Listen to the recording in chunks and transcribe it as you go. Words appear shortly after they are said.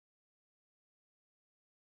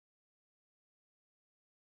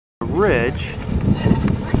ridge,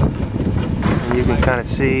 and you can kind of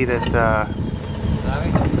see that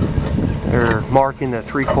they're marking the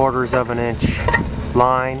 3/4 of an inch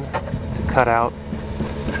line to cut out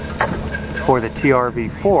for the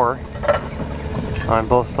TRV-4 on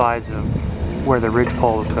both sides of where the ridge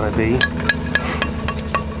pole is going to be.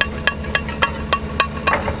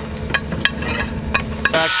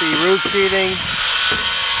 Back the roof sheathing,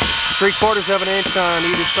 3/4 of an inch on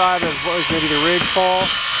either side of what is going to be the ridge pole.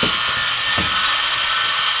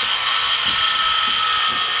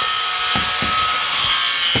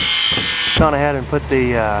 Gone ahead and put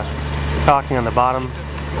the caulking on the bottom.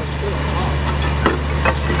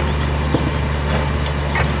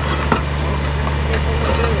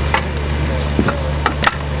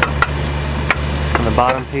 On the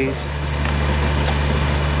bottom piece.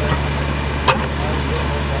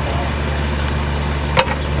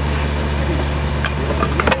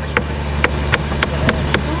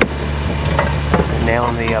 Nail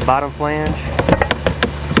on the bottom flange.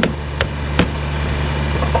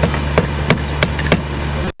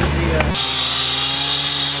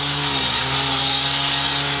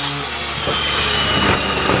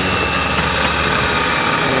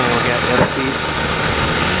 And we'll get the other piece.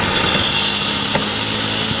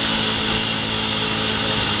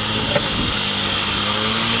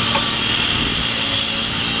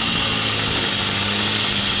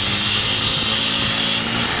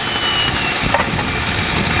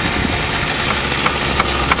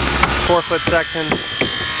 4-foot section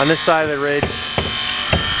on this side of the ridge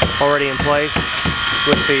already in place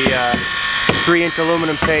with the 3-inch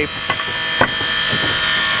aluminum tape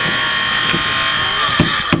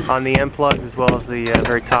on the end plugs as well as the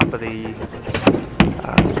very top of the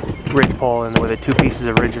ridge pole, and where the 2 pieces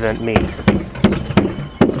of ridge vent meet.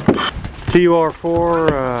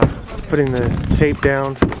 TRV-4 putting the tape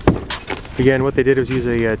down. Again, what they did was use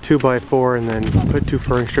a 2x4 and then put 2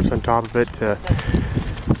 furring strips on top of it to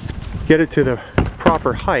get it to the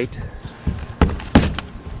proper height.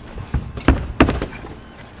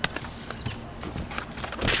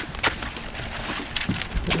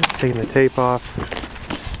 Taking the tape off.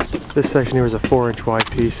 This section here is a 4-inch wide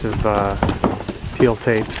piece of peel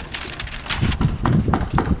tape.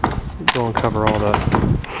 Go and cover all the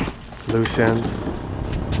loose ends.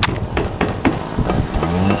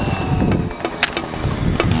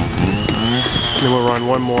 And then we'll run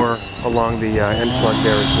one more along the end plug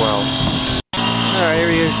there as well. Alright, here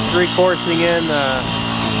he is 3/4ing in the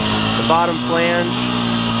bottom flange,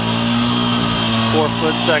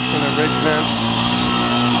 4-foot section of ridge vent.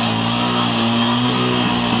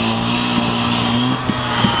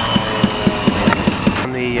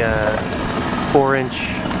 On the 4-inch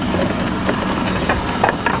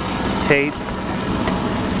tape,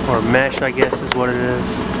 or mesh I guess is what it is.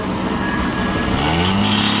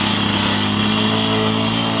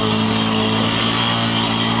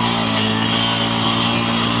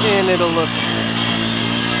 And it'll look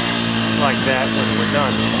like that when we're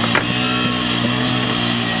done.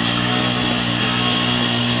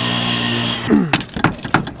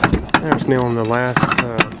 There's nailing the last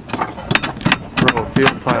row of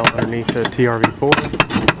field tile underneath the TRV-4.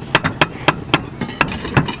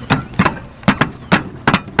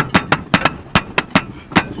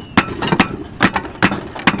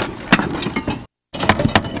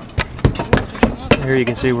 Here you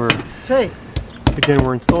can see we're again,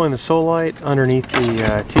 we're installing the solite underneath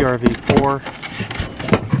the TRV-4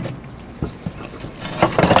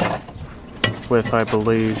 with, I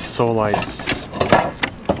believe, solite's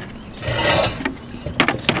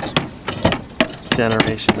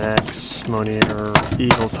Generation X Monier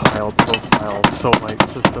Eagle Tile Profile solite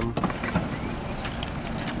system.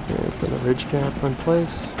 And put the ridge cap in place.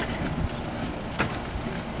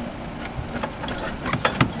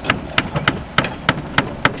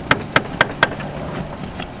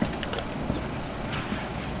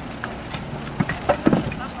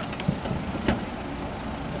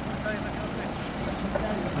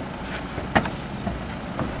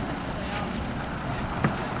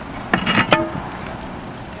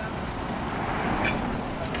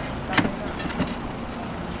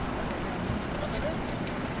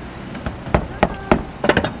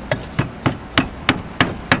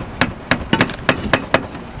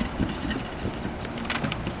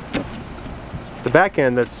 The back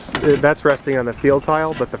end that's resting on the field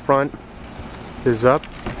tile, but the front is up.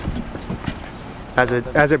 As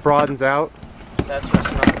it broadens out, that's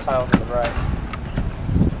resting on the tile to the right.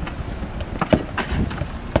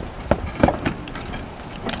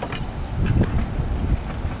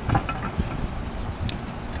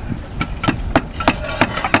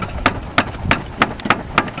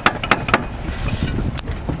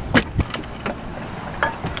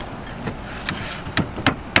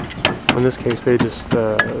 in this case they just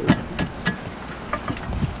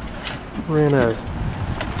ran a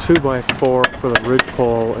 2x4 for the ridge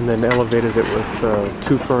pole and then elevated it with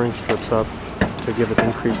 2 furring strips up to give it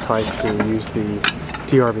increased height to use the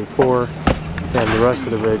TRV-4, and the rest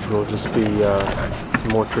of the ridge will just be a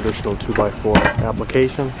more traditional 2x4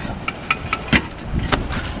 application.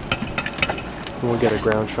 And we'll get a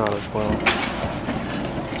ground shot as well.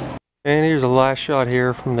 And here's a last shot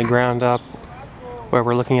here from the ground up, where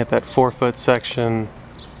we're looking at that 4-foot section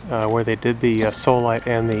where they did the solite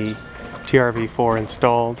and the TRV-4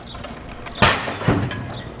 installed.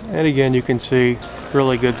 And again, you can see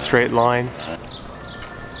really good straight line.